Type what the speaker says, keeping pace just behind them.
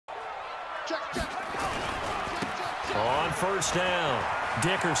On first down,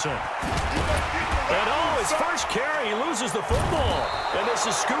 Dickerson. And his first carry, he loses the football. And this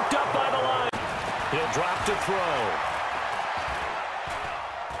is scooped up by the line. He'll drop to throw.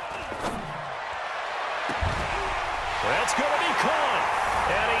 That's going to be caught.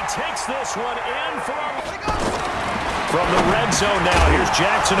 And he takes this one in from the red zone now. Here's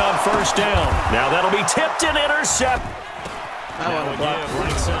Jackson on first down. Now that'll be tipped and intercept. Now again,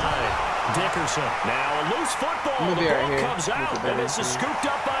 right side. Dickerson. Now a loose football. The ball comes out, and this is scooped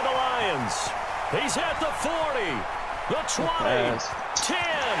up by the Lions. He's at the 40, the 20, 10.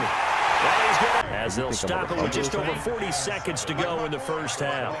 As they'll stop it with just over 40 seconds to go in the first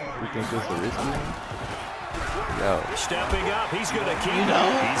half. You think this is a risky one? Yo. Stepping up, he's going to keep it.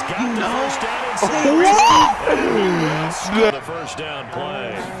 He's got the first down and the first down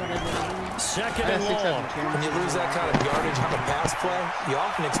play. Second and long. When you lose that kind of yardage on a pass play, you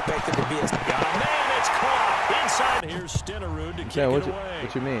often expect it to be a... Got a man, it's caught inside. Here's Stenerud to kick it away.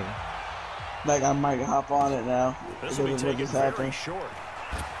 What you mean? Like I might hop on it now. This will be taken very short.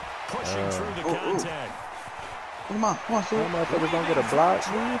 Pushing through the contact. Come on, see? Motherfuckers don't get a block.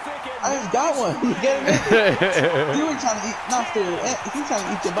 I just got one. You get it? You ain't trying to eat, he's trying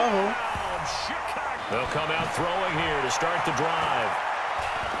to eat your butthole. They'll come out throwing here to start the drive.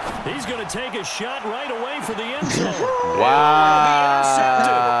 He's going to take a shot right away for the end zone.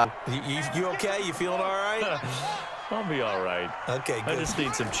 Wow. You okay? You feeling all right? I'll be all right. Okay, good. I just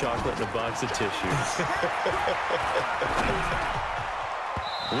need some chocolate and a box of tissues.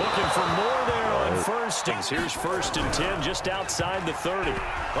 Looking for more there on first. Here's first and 10 just outside the 30.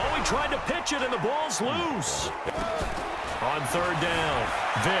 Oh, he tried to pitch it, and the ball's loose. On third down,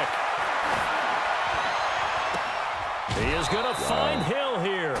 Vick. He is going to find Hill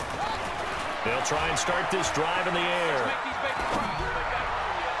here. They'll try and start this drive in the air.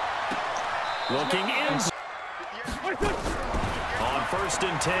 Looking in. On first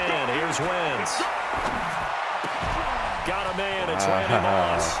and 10, here's Wentz. Got a man, it's Randy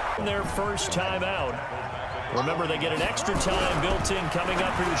Moss. Their first time out. Remember, they get an extra time built in coming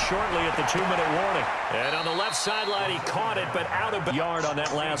up here shortly at the 2-minute warning. And on the left sideline, he caught it, but out of the yard on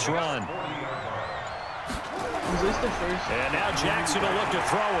that last run. Is this the first? And now Jackson will look to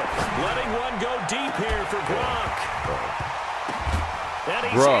throw it. Letting one go deep here for Gronk. And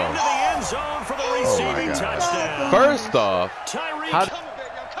he's into the end zone for the receiving touchdown. First off, Tyreek.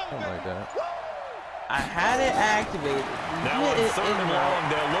 Oh my God. I had it activated. Now on third and long,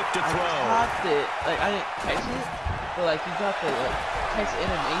 they'll look to throw. I caught it. Like, I didn't catch it, but like, you got the text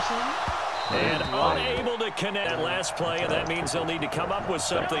animation. And unable to connect that last play, and that means they'll need to come up with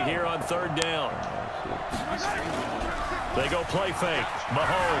something here on third down. They go play fake.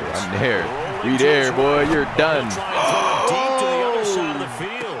 Mahomes. I'm there. We there, boy. You're done. Try and throw it deep to the other side of the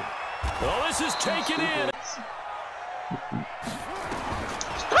field. Well, this is taken in.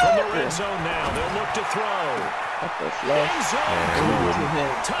 From the red zone now, they'll look to throw. End zone.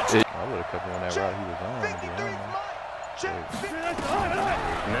 I would have kept him on that route he was on.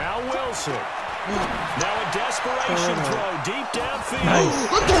 Now Wilson. Now a desperation throw deep downfield.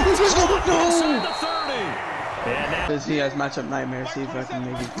 Inside the 30. And now He has matchup nightmare. See if I can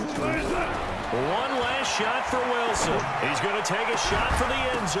maybe catch one. One last shot for Wilson. He's going to take a shot for the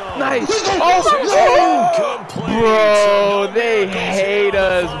end zone. Nice. Oh, bro, they hate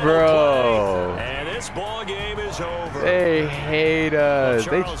us, bro. And this ball game is over. They hate us.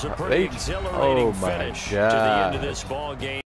 Charles, a pretty exhilarating oh my finish God. to the end of this ball game.